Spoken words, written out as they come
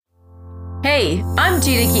Hey, I'm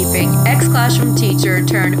Gina Keeping, ex-classroom teacher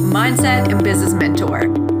turned mindset and business mentor.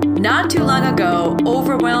 Not too long ago,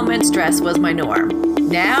 overwhelm and stress was my norm.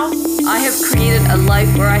 Now, I have created a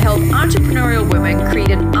life where I help entrepreneurial women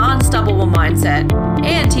create an unstoppable mindset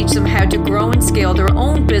and teach them how to grow and scale their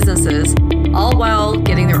own businesses, all while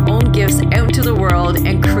getting their own gifts out into the world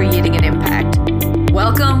and creating an impact.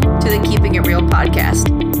 Welcome to the Keeping It Real podcast,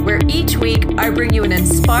 where each week I bring you an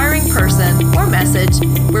inspiring person or message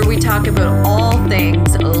where we talk about all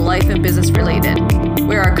things life and business related,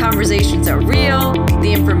 where our conversations are real, the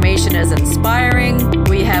information is inspiring,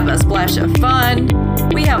 we have a splash of fun,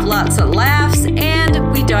 we have lots of laughs,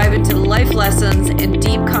 and we dive into life lessons and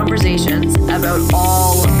deep conversations about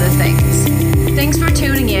all the things. Thanks for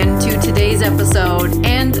tuning in to today's episode,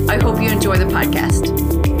 and I hope you enjoy the podcast.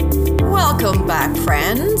 Welcome back,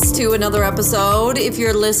 friends, to another episode. If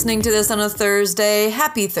you're listening to this on a Thursday,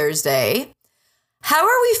 happy Thursday. How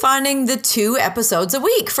are we finding the 2 episodes a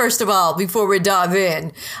week, first of all, before we dive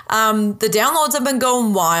in? The downloads have been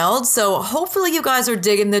going wild, so hopefully you guys are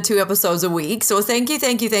digging the 2 episodes a week. So thank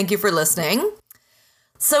you for listening.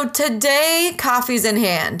 So today, coffee's in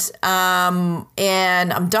hand,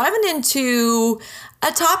 and I'm diving into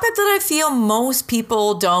a topic that I feel most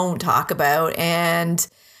people don't talk about, and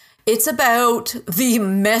it's about the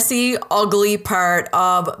messy, ugly part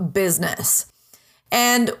of business.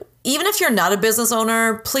 And even if you're not a business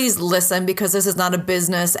owner, please listen, because this is not a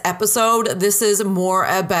business episode. This is more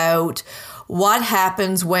about what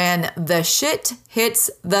happens when the shit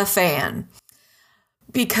hits the fan.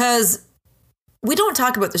 Because we don't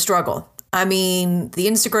talk about the struggle. I mean, the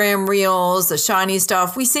Instagram reels, the shiny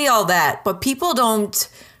stuff, we see all that, but people don't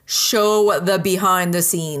show the behind the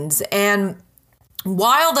scenes. And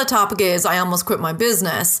while the topic is, I almost quit my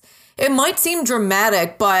business, it might seem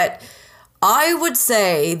dramatic, but I would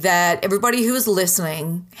say that everybody who is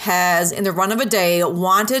listening has, in the run of a day,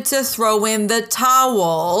 wanted to throw in the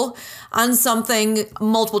towel on something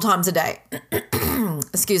multiple times a day.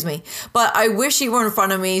 Excuse me. But I wish you were in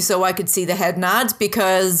front of me so I could see the head nods,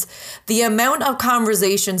 because the amount of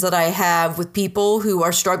conversations that I have with people who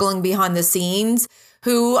are struggling behind the scenes,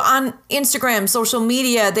 who on Instagram, social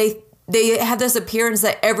media, they have this appearance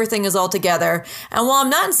that everything is all together. And while I'm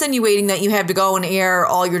not insinuating that you have to go and air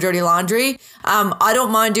all your dirty laundry, I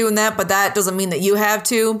don't mind doing that, but that doesn't mean that you have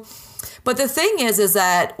to. But the thing is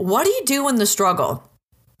that what do you do in the struggle?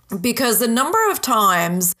 Because the number of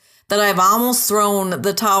times that I've almost thrown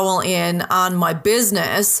the towel in on my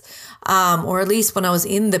business, or at least when I was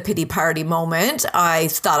in the pity party moment, I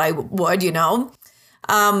thought I would,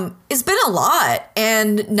 it's been a lot,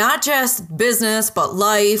 and not just business, but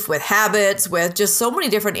life, with habits, with just so many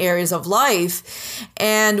different areas of life.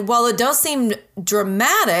 And while it does seem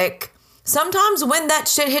dramatic, sometimes when that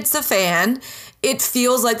shit hits the fan, it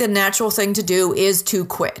feels like the natural thing to do is to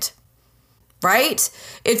quit, right?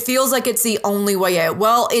 It feels like it's the only way out.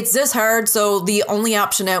 Well, it's this hard, so the only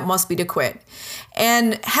option out must be to quit.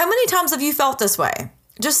 And how many times have you felt this way?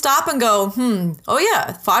 Just stop and go, oh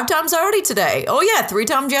yeah, 5 times already today. Oh yeah, 3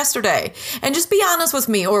 times yesterday. And just be honest with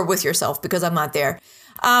me, or with yourself, because I'm not there.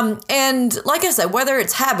 And like I said, whether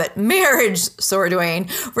it's habit, marriage, sorry,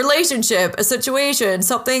 Dwayne, relationship, a situation,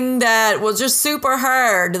 something that was just super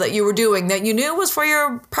hard that you were doing that you knew was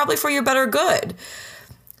probably for your better good.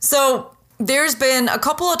 So there's been a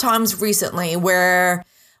couple of times recently where,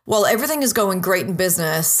 while everything is going great in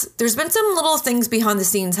business, there's been some little things behind the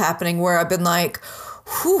scenes happening where I've been like,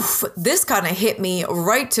 whew, this kind of hit me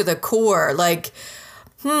right to the core. Like,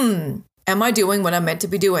 am I doing what I'm meant to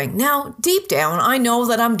be doing? Now, deep down, I know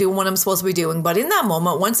that I'm doing what I'm supposed to be doing. But in that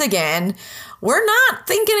moment, once again, we're not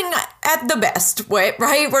thinking at the best way,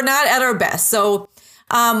 right? We're not at our best. So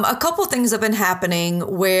a couple things have been happening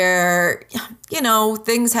where,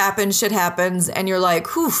 things happen, shit happens, and you're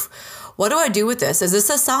like, whew, what do I do with this? Is this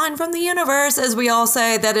a sign from the universe, as we all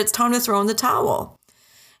say, that it's time to throw in the towel?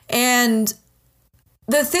 And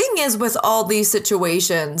the thing is, with all these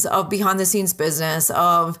situations of behind the scenes business,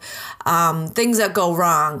 of things that go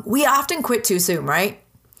wrong, we often quit too soon, right?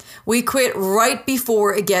 We quit right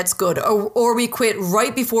before it gets good, or we quit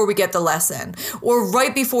right before we get the lesson, or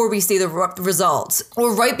right before we see the results,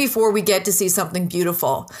 or right before we get to see something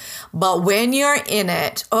beautiful. But when you're in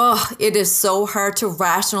it, it is so hard to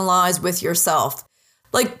rationalize with yourself.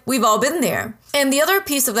 Like, we've all been there. And the other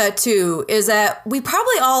piece of that too is that we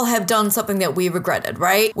probably all have done something that we regretted,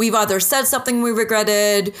 right? We've either said something we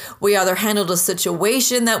regretted, we either handled a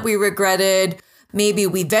situation that we regretted, maybe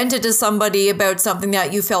we vented to somebody about something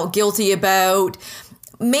that you felt guilty about.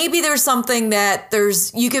 maybe there's something that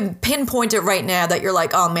you can pinpoint it right now that you're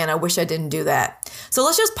like, oh man, I wish I didn't do that. So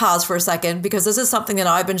let's just pause for a second, because this is something that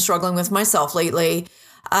I've been struggling with myself lately.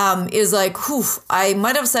 Is like, I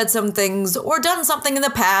might have said some things or done something in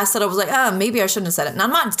the past that I was like, maybe I shouldn't have said it. And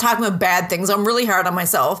I'm not talking about bad things. I'm really hard on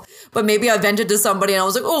myself, but maybe I vented to somebody and I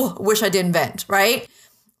was like, I wish I didn't vent, right?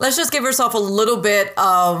 Let's just give yourself a little bit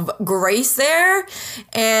of grace there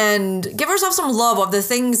and give yourself some love of the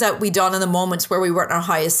things that we done in the moments where we weren't our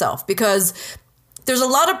highest self, because there's a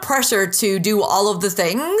lot of pressure to do all of the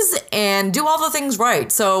things and do all the things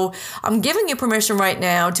right. So I'm giving you permission right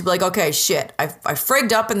now to be like, okay, shit, I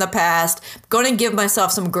frigged up in the past. I'm going to give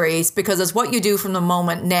myself some grace, because it's what you do from the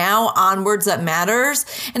moment now onwards that matters.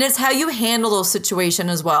 And it's how you handle those situations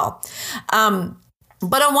as well.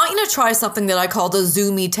 But I want you to try something that I call the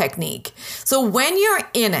Zoomy technique. So when you're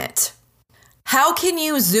in it, how can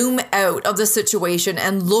you zoom out of the situation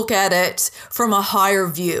and look at it from a higher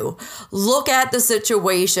view? Look at the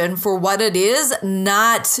situation for what it is,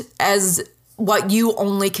 not as what you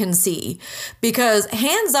only can see. Because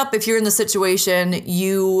hands up if you're in the situation,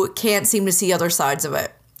 you can't seem to see other sides of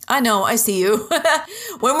it. I know, I see you.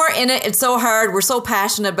 When we're in it, it's so hard. We're so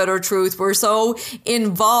passionate about our truth. We're so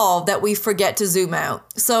involved that we forget to zoom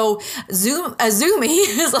out. So a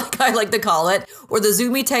Zoomy is like I like to call it, or the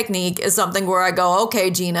Zoomy technique is something where I go, okay,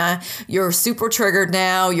 Gina, you're super triggered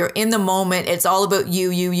now. You're in the moment. It's all about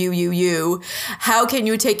you. How can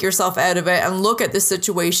you take yourself out of it and look at the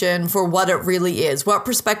situation for what it really is? What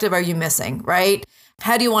perspective are you missing, right?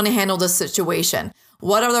 How do you want to handle this situation?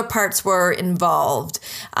 What other parts were involved?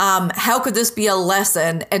 How could this be a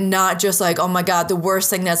lesson and not just like, oh my God, the worst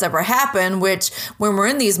thing that's ever happened, which when we're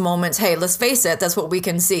in these moments, hey, let's face it, that's what we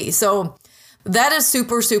can see. So that is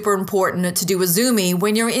super, super important to do a Zoomy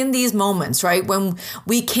when you're in these moments, right? When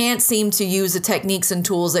we can't seem to use the techniques and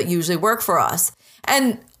tools that usually work for us.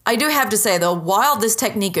 And I do have to say though, while this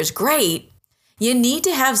technique is great, you need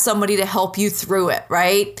to have somebody to help you through it,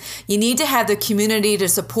 right? You need to have the community to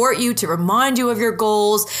support you, to remind you of your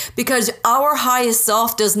goals, because our highest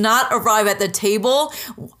self does not arrive at the table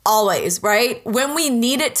always, right? When we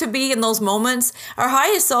need it to be in those moments, our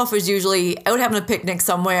highest self is usually out having a picnic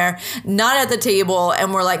somewhere, not at the table.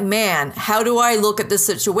 And we're like, man, how do I look at this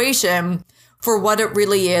situation for what it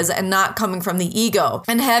really is and not coming from the ego?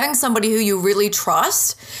 And having somebody who you really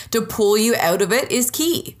trust to pull you out of it is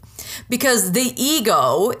key. Because the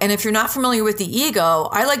ego, and if you're not familiar with the ego,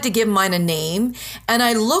 I like to give mine a name, and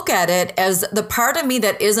I look at it as the part of me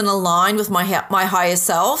that isn't aligned with my highest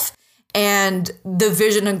self and the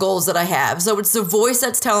vision and goals that I have. So it's the voice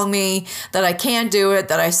that's telling me that I can't do it,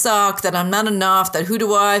 that I suck, that I'm not enough, that who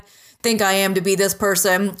do I think I am to be this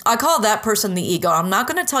person? I call that person the ego. I'm not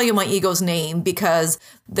going to tell you my ego's name because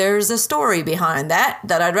there's a story behind that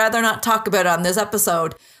I'd rather not talk about on this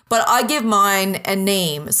episode. But I give mine a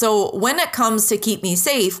name. So when it comes to keep me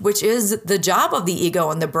safe, which is the job of the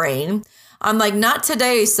ego and the brain, I'm like, not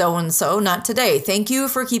today, so-and-so, not today. Thank you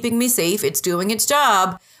for keeping me safe. It's doing its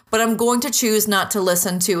job, but I'm going to choose not to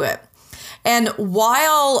listen to it. And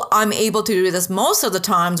while I'm able to do this most of the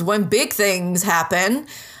times, when big things happen,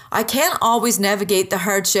 I can't always navigate the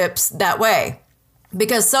hardships that way,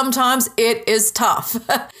 because sometimes it is tough.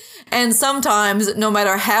 And sometimes, no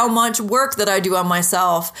matter how much work that I do on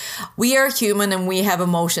myself, we are human and we have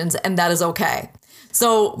emotions, and that is okay.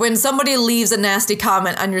 So when somebody leaves a nasty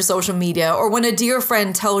comment on your social media, or when a dear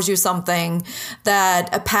friend tells you something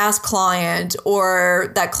that a past client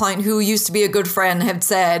or that client who used to be a good friend had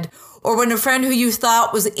said, or when a friend who you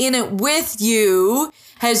thought was in it with you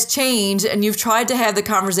has changed and you've tried to have the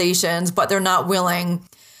conversations, but they're not willing.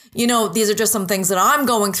 You know, these are just some things that I'm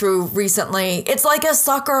going through recently. It's like a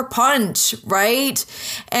sucker punch, right?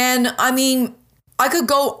 And I mean, I could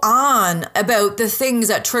go on about the things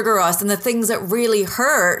that trigger us and the things that really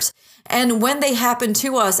hurt. And when they happen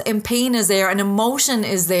to us and pain is there and emotion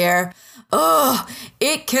is there,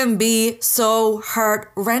 it can be so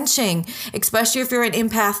heart-wrenching, especially if you're an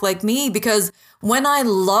empath like me, because when I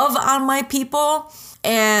love on my people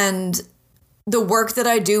and the work that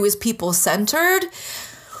I do is people-centered,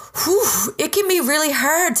 it can be really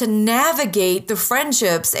hard to navigate the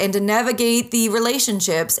friendships and to navigate the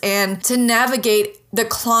relationships and to navigate the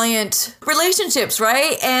client relationships,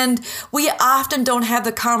 right? And we often don't have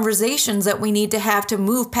the conversations that we need to have to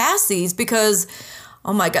move past these because,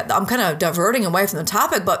 oh my God, I'm kind of diverting away from the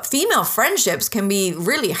topic, but female friendships can be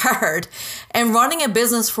really hard. And running a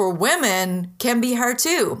business for women can be hard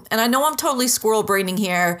too. And I know I'm totally squirrel braining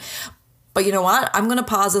here, but you know what? I'm going to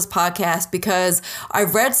pause this podcast because I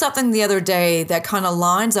read something the other day that kind of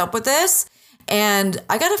lines up with this. And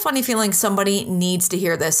I got a funny feeling somebody needs to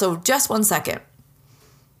hear this. So just one second.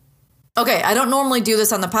 Okay, I don't normally do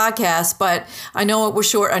this on the podcast, but I know it was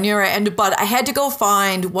short on your end, but I had to go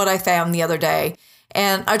find what I found the other day.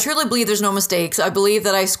 And I truly believe there's no mistakes. I believe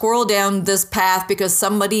that I squirreled down this path because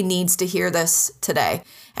somebody needs to hear this today.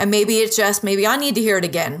 And maybe it's just, maybe I need to hear it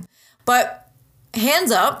again. But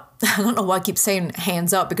hands up, I don't know why I keep saying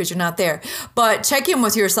hands up because you're not there, but check in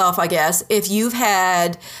with yourself, I guess, if you've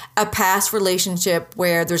had a past relationship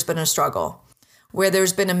where there's been a struggle, where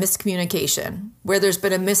there's been a miscommunication, where there's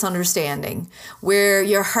been a misunderstanding, where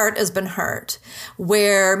your heart has been hurt,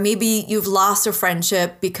 where maybe you've lost a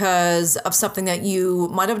friendship because of something that you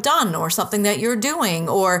might have done or something that you're doing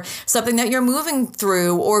or something that you're moving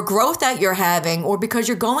through or growth that you're having or because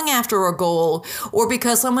you're going after a goal or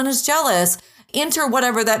because someone is jealous. Enter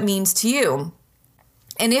whatever that means to you.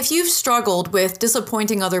 And if you've struggled with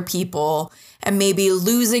disappointing other people and maybe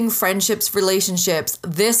losing friendships, relationships,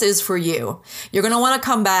 this is for you. You're going to want to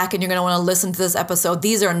come back and you're going to want to listen to this episode.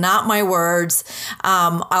 These are not my words.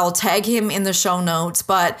 I'll tag him in the show notes,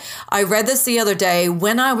 but I read this the other day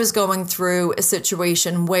when I was going through a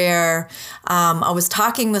situation where I was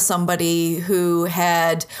talking with somebody who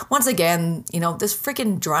had, once again, this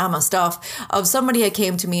freaking drama stuff of somebody had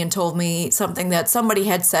came to me and told me something that somebody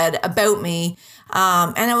had said about me.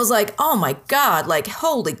 And I was like, oh my God, like,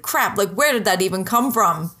 holy crap, like, where did that even come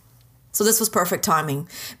from? So this was perfect timing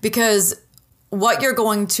because what you're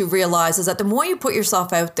going to realize is that the more you put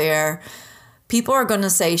yourself out there, people are going to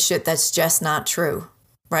say shit that's just not true,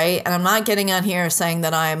 right? And I'm not getting on here saying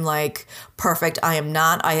that I'm like perfect. I am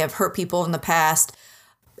not. I have hurt people in the past.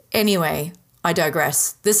 Anyway, I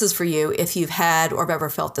digress. This is for you if you've had or have ever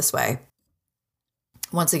felt this way.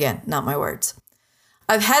 Once again, not my words.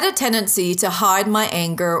 I've had a tendency to hide my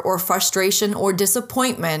anger or frustration or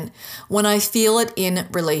disappointment when I feel it in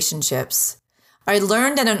relationships. I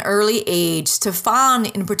learned at an early age to fawn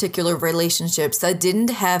in particular relationships that didn't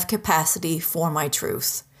have capacity for my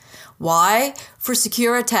truth. Why? For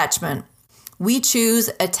secure attachment. We choose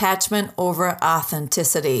attachment over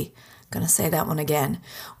authenticity. I'm going to say that one again.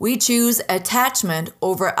 We choose attachment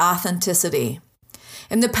over authenticity.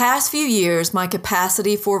 In the past few years, my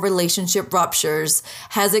capacity for relationship ruptures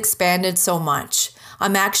has expanded so much.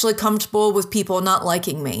 I'm actually comfortable with people not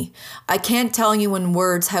liking me. I can't tell you in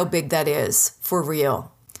words how big that is, for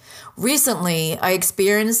real. Recently, I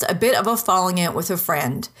experienced a bit of a falling out with a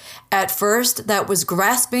friend. At first, that was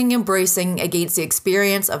grasping and bracing against the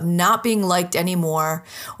experience of not being liked anymore,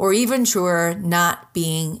 or even truer, not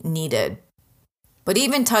being needed. But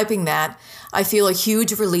even typing that, I feel a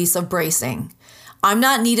huge release of bracing. I'm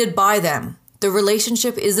not needed by them. The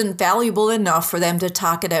relationship isn't valuable enough for them to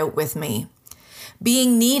talk it out with me.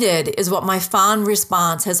 Being needed is what my fond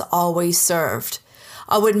response has always served.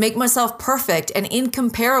 I would make myself perfect and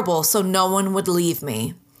incomparable so no one would leave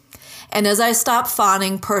me. And as I stop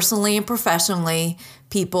fawning personally and professionally,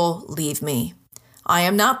 people leave me. I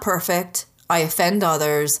am not perfect. I offend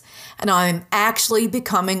others, and I'm actually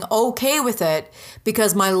becoming okay with it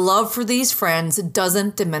because my love for these friends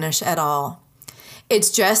doesn't diminish at all. It's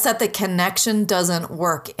just that the connection doesn't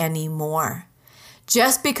work anymore.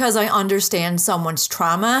 Just because I understand someone's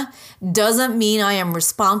trauma doesn't mean I am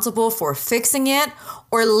responsible for fixing it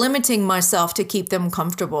or limiting myself to keep them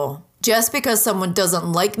comfortable. Just because someone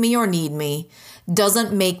doesn't like me or need me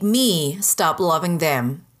doesn't make me stop loving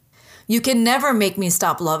them. You can never make me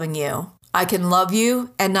stop loving you. I can love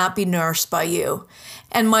you and not be nourished by you.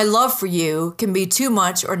 And my love for you can be too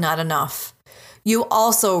much or not enough. You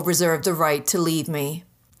also reserve the right to leave me.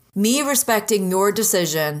 Me respecting your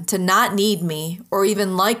decision to not need me or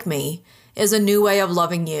even like me is a new way of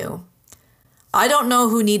loving you. I don't know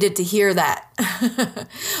who needed to hear that,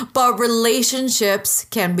 but relationships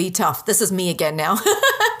can be tough. This is me again now.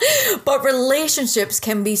 But relationships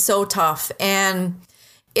can be so tough. And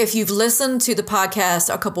if you've listened to the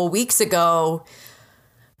podcast a couple weeks ago,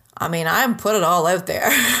 I put it all out there.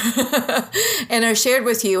 And I shared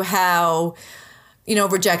with you how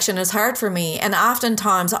rejection is hard for me. And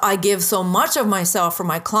oftentimes I give so much of myself for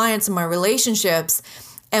my clients and my relationships.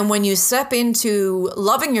 And when you step into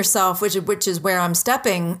loving yourself, which is where I'm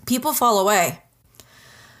stepping, people fall away,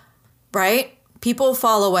 right? People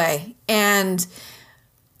fall away. And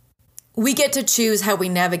we get to choose how we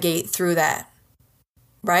navigate through that,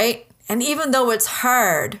 right? And even though it's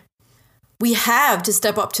hard, we have to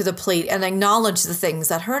step up to the plate and acknowledge the things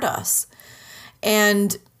that hurt us.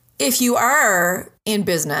 And if you are in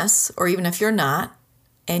business, or even if you're not,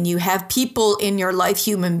 and you have people in your life,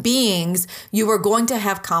 human beings, you are going to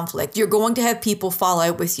have conflict. You're going to have people fall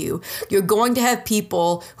out with you. You're going to have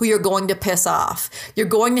people who you're going to piss off. You're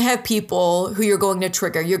going to have people who you're going to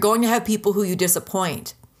trigger. You're going to have people who you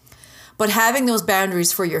disappoint. But having those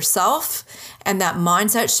boundaries for yourself and that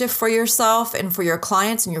mindset shift for yourself and for your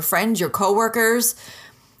clients and your friends, your coworkers,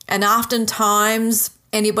 and oftentimes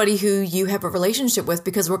anybody who you have a relationship with,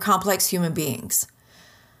 because we're complex human beings.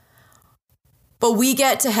 But we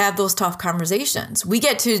get to have those tough conversations. We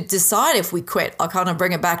get to decide if we quit. I'll kind of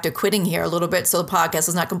bring it back to quitting here a little bit so the podcast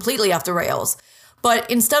is not completely off the rails. But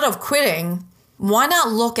instead of quitting, why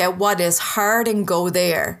not look at what is hard and go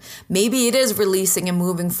there? Maybe it is releasing and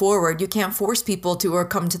moving forward. You can't force people to or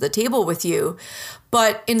come to the table with you.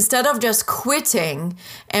 But instead of just quitting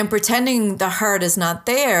and pretending the hard is not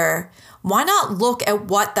there, why not look at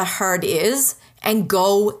what the hard is and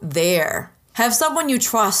go there? Have someone you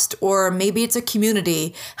trust, or maybe it's a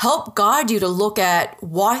community, help guide you to look at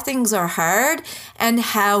why things are hard and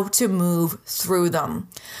how to move through them,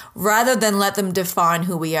 rather than let them define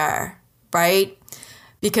who we are, right?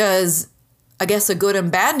 Because I guess the good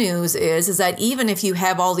and bad news is that even if you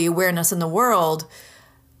have all the awareness in the world,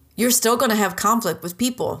 you're still going to have conflict with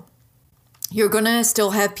people. You're going to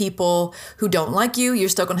still have people who don't like you. You're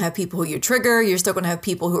still going to have people who you trigger. You're still going to have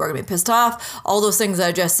people who are going to be pissed off. All those things that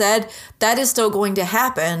I just said, that is still going to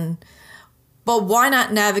happen. But why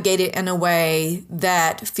not navigate it in a way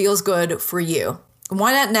that feels good for you?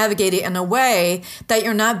 Why not navigate it in a way that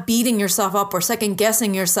you're not beating yourself up or second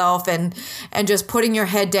guessing yourself and just putting your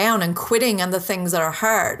head down and quitting on the things that are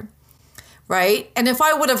hard, right? And if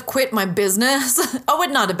I would have quit my business, I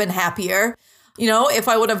would not have been happier. You know, if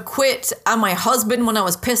I would have quit on my husband when I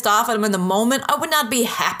was pissed off at him in the moment, I would not be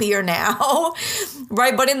happier now,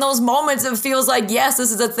 right? But in those moments, it feels like, yes,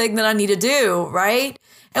 this is a thing that I need to do, right?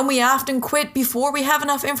 And we often quit before we have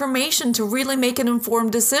enough information to really make an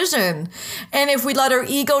informed decision. And if we let our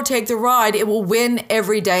ego take the ride, it will win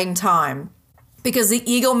every dang time. Because the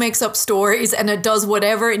ego makes up stories and it does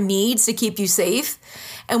whatever it needs to keep you safe.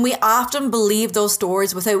 And we often believe those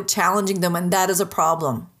stories without challenging them, and that is a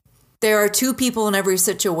problem. There are two people in every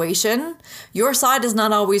situation. Your side is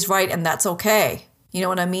not always right, and that's okay. You know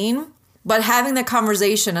what I mean? But having the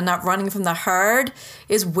conversation and not running from the hard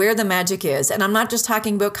is where the magic is. And I'm not just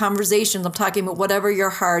talking about conversations. I'm talking about whatever your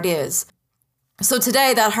hard is. So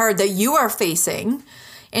today, that hard that you are facing,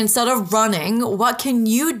 instead of running, what can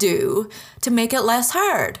you do to make it less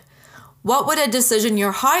hard? What would a decision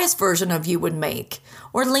your highest version of you would make?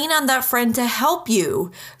 Or lean on that friend to help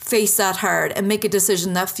you face that hard and make a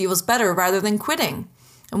decision that feels better rather than quitting.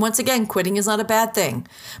 And once again, quitting is not a bad thing,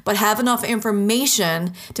 but have enough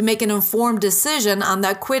information to make an informed decision on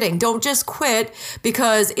that quitting. Don't just quit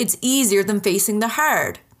because it's easier than facing the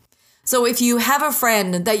hard. So if you have a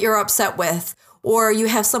friend that you're upset with, or you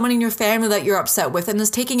have someone in your family that you're upset with and is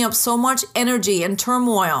taking up so much energy and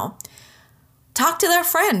turmoil, talk to that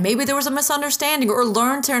friend. Maybe there was a misunderstanding, or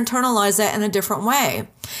learn to internalize that in a different way.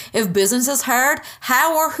 If business is hard,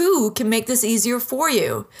 how or who can make this easier for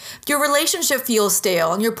you? If your relationship feels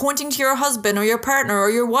stale and you're pointing to your husband or your partner or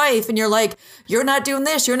your wife and you're like, you're not doing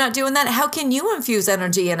this, you're not doing that, how can you infuse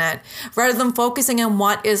energy in it rather than focusing on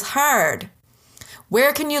what is hard?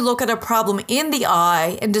 Where can you look at a problem in the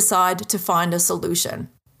eye and decide to find a solution?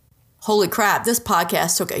 Holy crap, this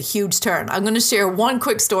podcast took a huge turn. I'm going to share one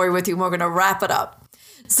quick story with you and we're going to wrap it up.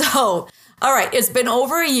 So, all right, it's been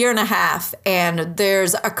over a year and a half and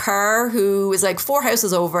there's a car who is like 4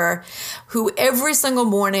 houses over, who every single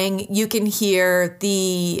morning you can hear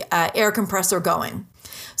the air compressor going.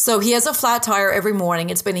 So he has a flat tire every morning.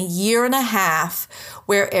 It's been a year and a half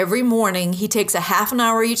where every morning he takes a half an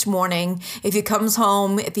hour each morning. If he comes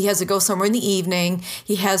home, if he has to go somewhere in the evening,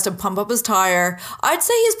 he has to pump up his tire. I'd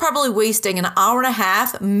say he's probably wasting an hour and a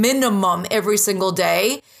half minimum every single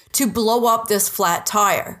day to blow up this flat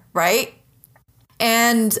tire, right?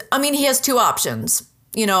 And I mean, he has two options.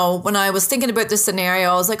 You know, when I was thinking about this scenario,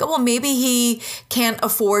 I was like, oh, well, maybe he can't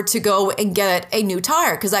afford to go and get a new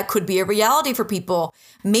tire because that could be a reality for people.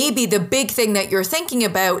 Maybe the big thing that you're thinking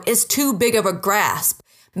about is too big of a grasp.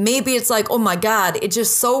 Maybe it's like, oh my God, it's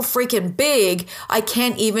just so freaking big. I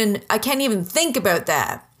can't even think about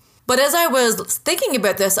that. But as I was thinking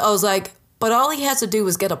about this, I was like, but all he has to do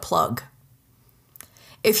is get a plug.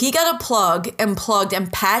 If he got a plug and plugged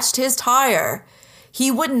and patched his tire, he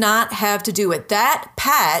would not have to do it. That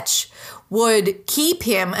patch would keep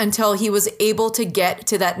him until he was able to get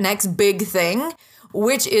to that next big thing,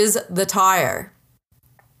 which is the tire.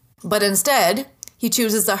 But instead, he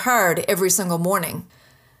chooses the hard every single morning.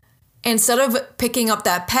 Instead of picking up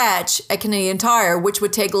that patch at Canadian Tire, which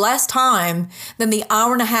would take less time than the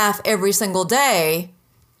hour and a half every single day,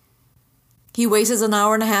 he wastes an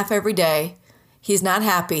hour and a half every day. He's not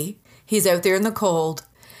happy. He's out there in the cold,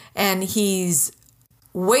 and he's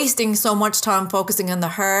wasting so much time focusing on the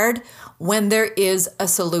hard when there is a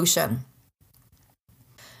solution.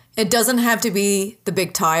 It doesn't have to be the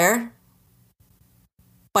big tire,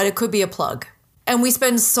 but it could be a plug. And we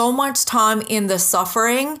spend so much time in the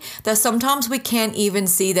suffering that sometimes we can't even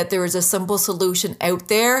see that there is a simple solution out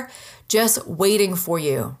there just waiting for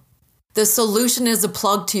you. The solution is a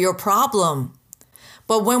plug to your problem.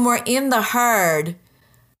 But when we're in the hard,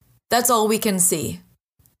 that's all we can see.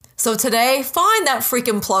 So today, find that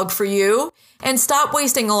freaking plug for you and stop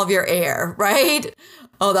wasting all of your air, right?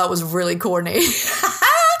 Oh, that was really corny,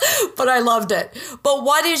 but I loved it. But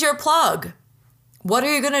what is your plug? What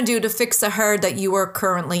are you going to do to fix the herd that you are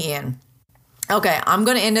currently in? Okay, I'm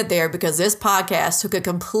going to end it there because this podcast took a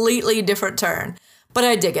completely different turn. But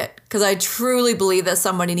I dig it because I truly believe that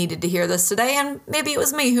somebody needed to hear this today, and maybe it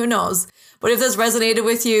was me, who knows? But if this resonated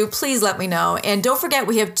with you, please let me know. And don't forget,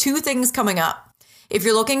 we have 2 things coming up. If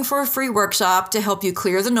you're looking for a free workshop to help you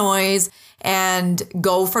clear the noise and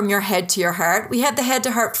go from your head to your heart, we have the Head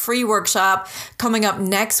to Heart free workshop coming up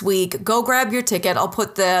next week. Go grab your ticket. I'll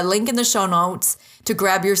put the link in the show notes to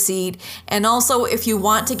grab your seat. And also, if you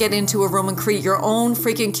want to get into a room and create your own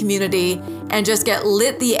freaking community and just get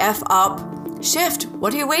lit the F up, shift.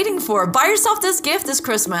 What are you waiting for? Buy yourself this gift this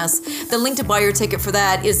Christmas. The link to buy your ticket for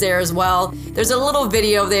that is there as well. There's a little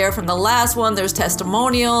video there from the last one. There's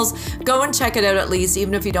testimonials. Go and check it out at least,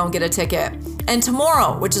 even if you don't get a ticket. And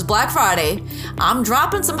tomorrow, which is Black Friday, I'm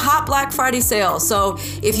dropping some hot Black Friday sales. So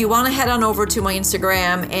if you want to head on over to my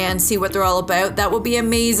Instagram and see what they're all about, that would be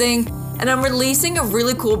amazing. And I'm releasing a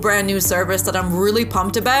really cool brand new service that I'm really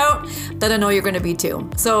pumped about that I know you're going to be too.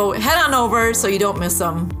 So head on over so you don't miss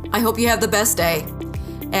them. I hope you have the best day.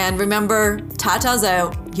 And remember, Tata's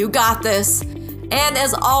out. You got this. And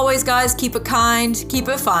as always, guys, keep it kind, keep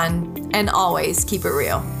it fun, and always keep it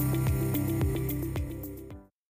real.